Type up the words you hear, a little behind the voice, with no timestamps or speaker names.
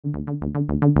Maya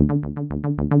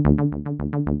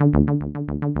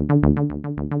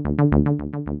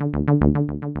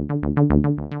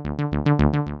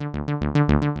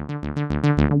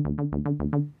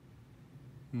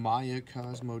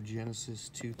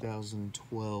Cosmogenesis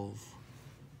 2012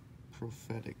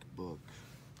 prophetic book.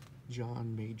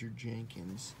 John Major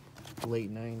Jenkins,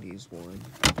 late 90s one.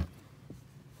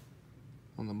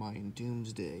 On the Mayan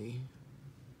Doomsday.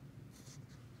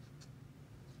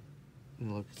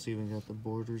 And look, it's even got the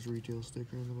Borders retail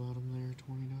sticker on the bottom there,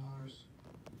 $20.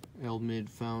 Elmid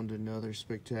found another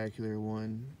spectacular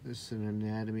one. This is an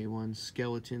anatomy one.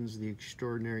 Skeletons, the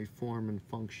extraordinary form and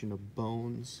function of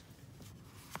bones.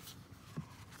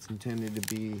 It's intended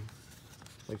to be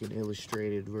like an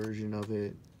illustrated version of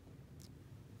it.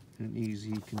 An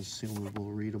easy,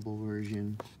 consumable, readable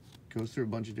version. Goes through a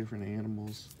bunch of different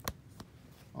animals.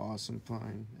 Awesome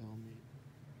find, Elmid.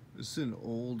 This is an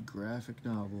old graphic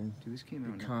novel. Dude, this came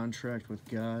out. The Contract with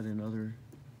God and Other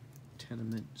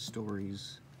Tenement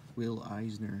Stories. Will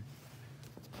Eisner.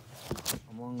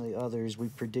 Among the others, we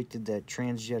predicted that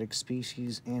transgenic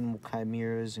species, animal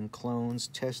chimeras, and clones,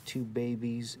 test tube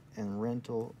babies, and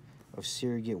rental of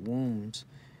surrogate wombs,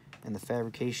 and the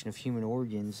fabrication of human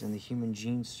organs and the human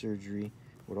gene surgery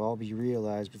would all be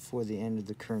realized before the end of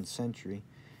the current century.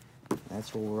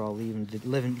 That's what we're all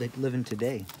living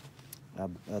today.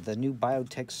 The new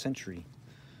biotech century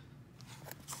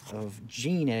of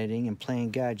gene editing and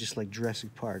playing God, just like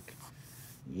Jurassic Park.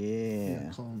 Yeah.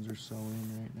 Clones are so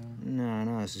in right now.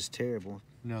 No, this is terrible.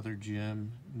 Another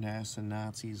gem, NASA,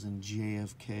 Nazis, and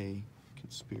JFK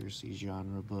conspiracy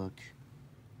genre book.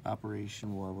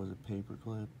 Operation, what was it,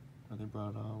 Paperclip? Where they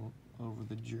brought all over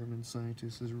the German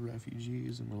scientists as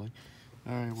refugees, and we're like,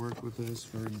 all right, work with us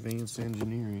for advanced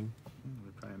engineering.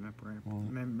 We probably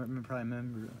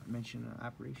remember mention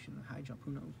Operation High Jump.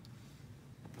 Who knows?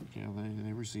 Yeah,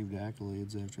 they received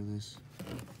accolades after this.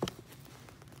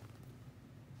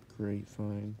 Great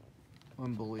find.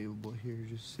 Unbelievable here,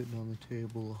 just sitting on the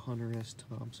table. Hunter S.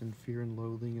 Thompson, Fear and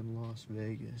Loathing in Las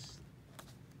Vegas.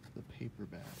 The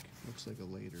paperback. Looks like a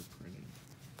later printing.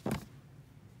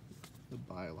 The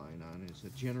byline on it is A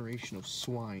Generation of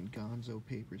Swine, Gonzo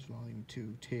Papers, Volume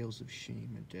 2, Tales of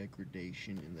Shame and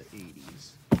Degradation in the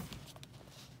 80s.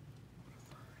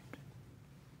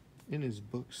 In his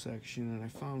book section, and I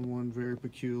found one very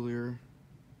peculiar.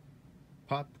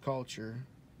 Pop culture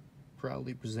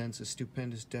proudly presents a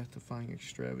stupendous, death-defying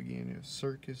extravaganza of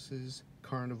circuses,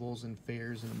 carnivals, and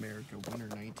fairs in America, winter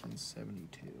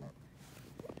 1972.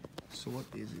 So what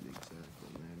is it exactly,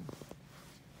 man?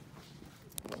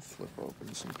 I'll flip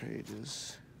open some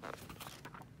pages.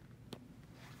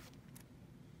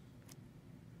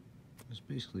 It's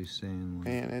basically saying, like,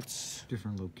 Man, it's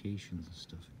different locations and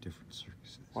stuff at different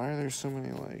circuses. Why are there so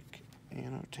many, like,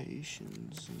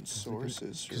 annotations and sources for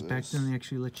this? Because back then they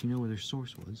actually let you know where their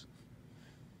source was.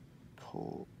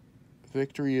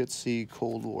 Victory at Sea,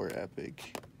 Cold War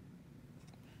epic.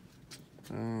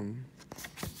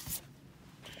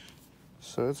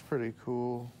 So it's pretty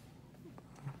cool.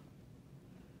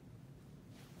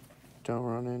 Don't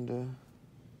run into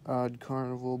odd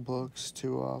carnival books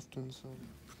too often, so.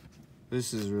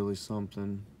 This is really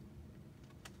something.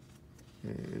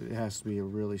 It has to be a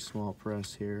really small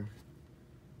press here.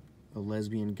 A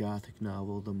lesbian gothic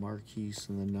novel, The Marquise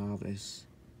and the Novice,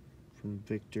 from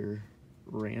Victor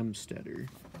Ramstetter.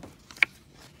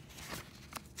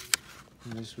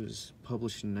 And this was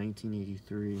published in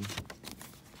 1983.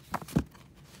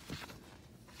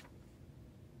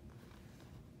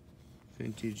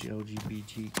 Vintage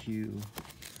LGBTQ.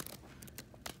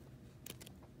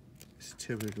 It's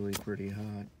typically pretty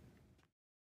hot.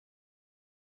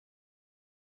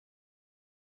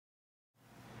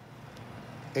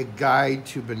 A Guide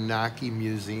to Benaki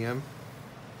Museum.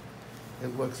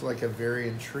 It looks like a very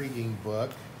intriguing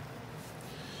book.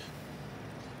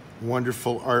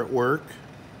 Wonderful artwork.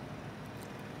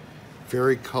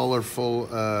 Very colorful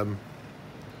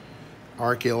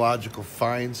archaeological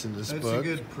finds in this book. That's a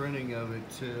good printing of it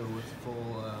too, with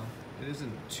full. It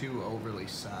isn't too overly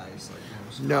sized like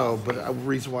most. No, but a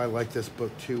reason why I like this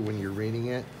book too, when you're reading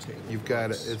it,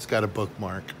 it's got a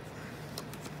bookmark.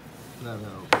 That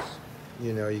helps.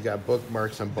 You know, you got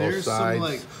bookmarks on both There's sides.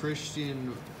 some like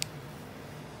Christian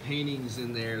paintings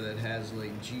in there that has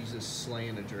like Jesus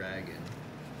slaying a dragon.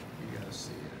 You gotta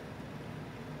see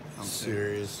it. I'm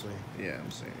Seriously. Yeah,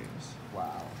 I'm serious.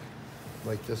 Wow.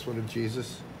 Like this one of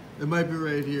Jesus? It might be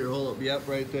right here. Hold up. Yep,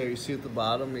 right there. You see at the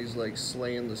bottom, he's like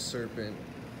slaying the serpent.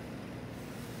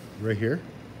 Right here?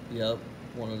 Yep,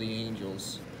 one of the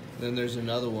angels. Then there's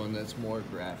another one that's more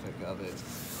graphic of it.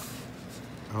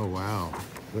 Oh, wow.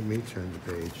 Let me turn the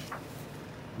page.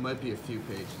 Might be a few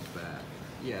pages back.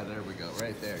 Yeah, there we go.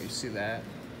 Right there. You see that?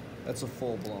 That's a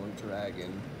full-blown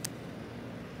dragon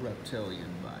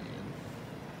reptilian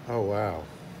buy-in. Oh, wow.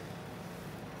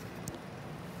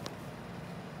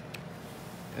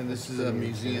 And this is a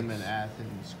museum in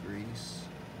Athens, Greece.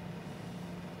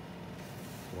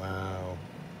 Wow.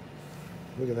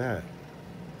 Look at that.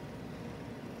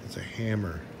 It's a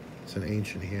hammer. It's an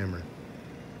ancient hammer.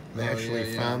 They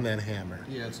actually found that hammer.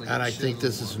 Yeah, it's like and I think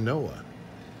this is Noah.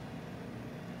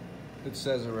 It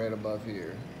says it right above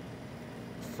here.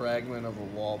 Fragment of a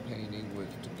wall painting with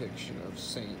depiction of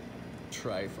Saint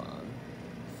Tryphon,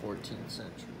 14th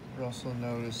century. Also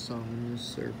noticed some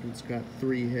serpent's got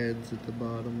 3 heads at the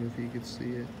bottom, if you could see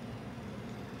it.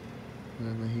 And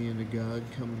then the hand of God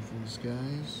coming from the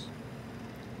skies.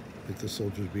 Like the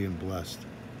soldiers being blessed.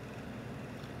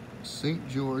 St.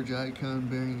 George icon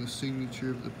bearing the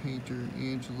signature of the painter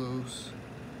Angelos,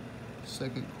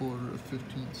 2nd quarter of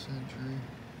 15th century.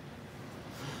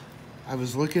 I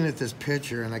was looking at this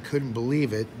picture and I couldn't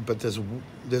believe it, but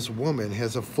this woman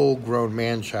has a full-grown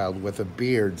man-child with a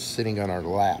beard sitting on her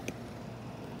lap.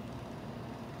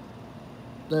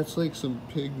 That's like some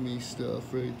pygmy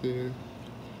stuff right there.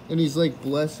 And he's like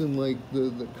blessing like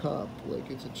the cup,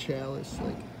 like it's a chalice,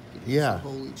 like it's a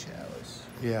holy chalice.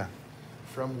 Yeah.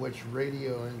 From which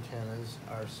radio antennas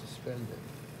are suspended.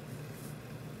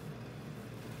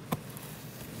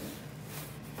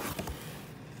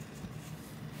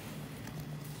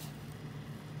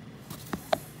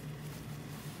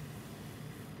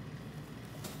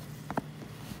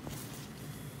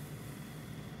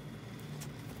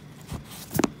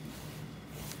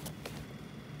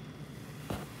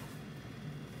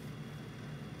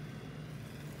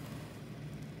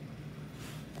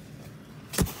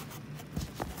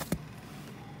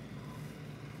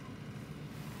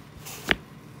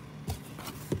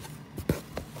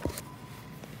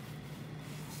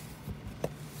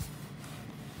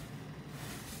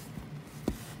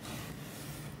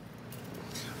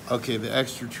 Okay, the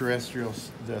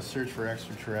search for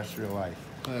extraterrestrial life.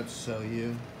 That's so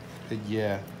you.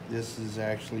 Yeah, this is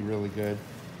actually really good.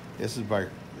 This is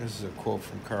a quote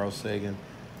from Carl Sagan.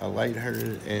 A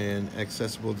lighthearted and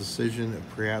accessible decision of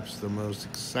perhaps the most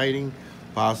exciting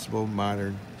possible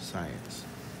modern science.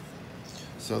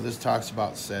 So this talks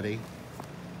about SETI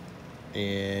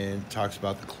and talks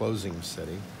about the closing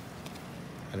SETI.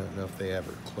 I don't know if they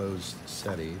ever closed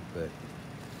SETI, but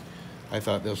I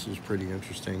thought this was pretty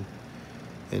interesting.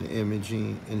 An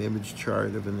image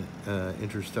chart of an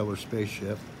interstellar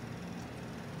spaceship.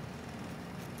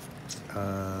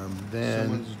 Then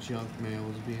someone's junk mail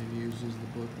was being used as the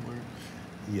bookmark.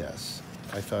 Yes,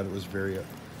 I thought it was very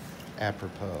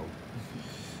apropos.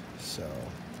 So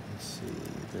let's see.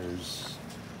 There's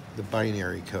the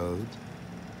binary code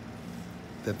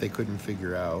that they couldn't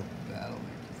figure out. That'll make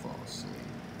you fall asleep.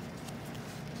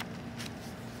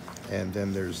 And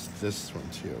then there's this one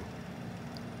too.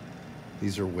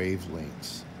 These are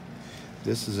wavelengths.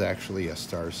 This is actually a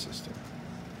star system.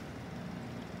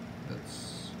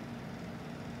 That's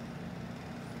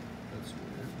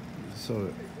weird.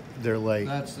 So they're like...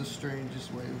 That's the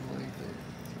strangest wavelength.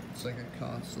 It's like a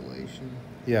constellation.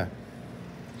 Yeah.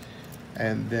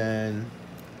 And then...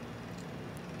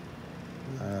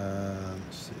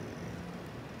 let's see.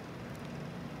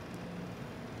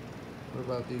 What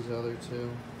about these other two?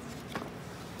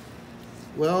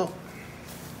 Well,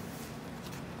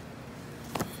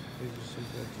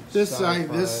 this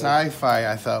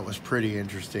sci-fi I thought was pretty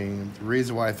interesting. The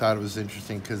reason why I thought it was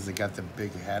interesting because they got the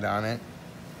big head on it,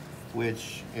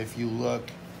 which if you look,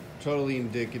 totally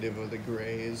indicative of the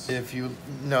Greys.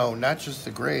 No, not just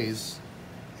the Greys.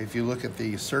 If you look at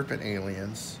the serpent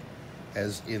aliens,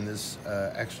 as in this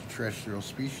extraterrestrial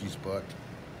species book,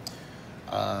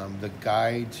 the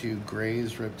Guide to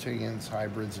Greys, Reptilians,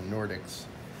 Hybrids, and Nordics.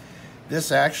 This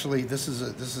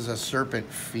is a serpent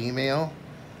female.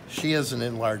 She has an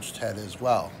enlarged head as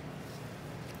well.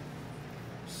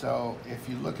 So if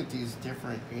you look at these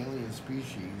different alien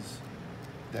species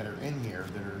that are in here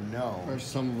that are known, are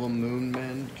some of them moon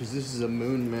men? Because this is a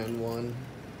moon men one.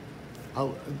 a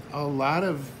lot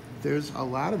of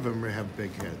them have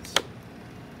big heads.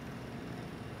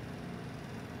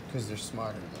 Because they're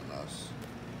smarter than us.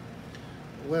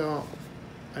 Well,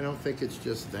 I don't think it's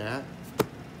just that.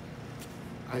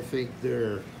 I think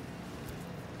they're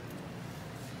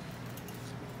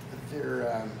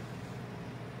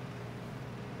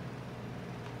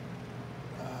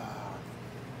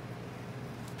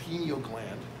pineal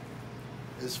gland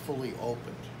is fully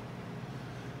opened.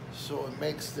 So it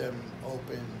makes them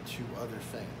open to other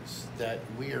things that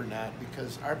we are not,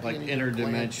 because our Like pineal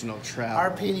interdimensional gland, travel.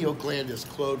 our pineal gland is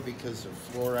clogged because of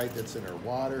fluoride that's in our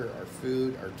water, our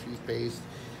food, our toothpaste,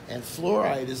 and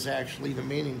fluoride is actually the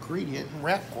main ingredient in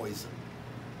rat poison.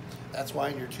 That's why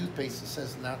in your toothpaste it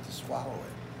says not to swallow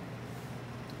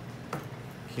it.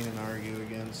 Can't argue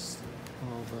against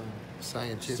all the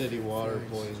Scientific city water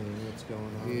things. poisoning that's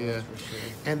going on. Yeah. That's for sure.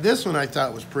 And this one I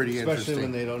thought was pretty Especially when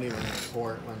interesting. they don't even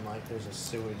report when like there's a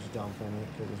sewage dump in it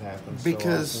because it happens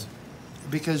Because so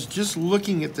often. because just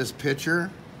looking at this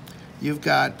picture, you've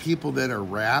got people that are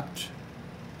wrapped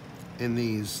in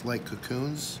these like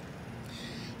cocoons.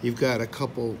 You've got a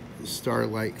couple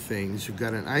star-like things. You've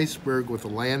got an iceberg with a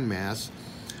landmass.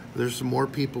 There's some more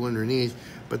people underneath,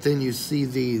 but then you see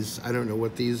these. I don't know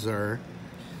what these are.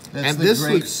 That's and the this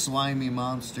great looks slimy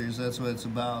monsters. That's what it's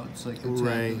about. It's like the attack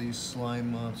Right. of these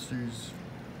slime monsters.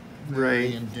 Very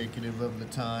right. indicative of the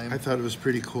time. I thought it was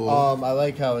pretty cool. I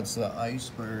like how it's the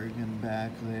iceberg in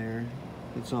back there.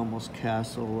 It's almost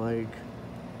castle-like.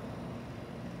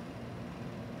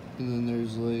 And then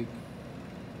there's like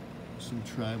some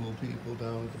tribal people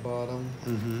down at the bottom.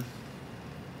 Mm-hmm.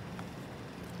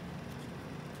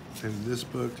 And this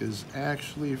book is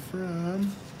actually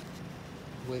from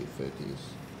Late 50s.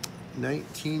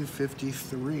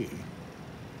 1953.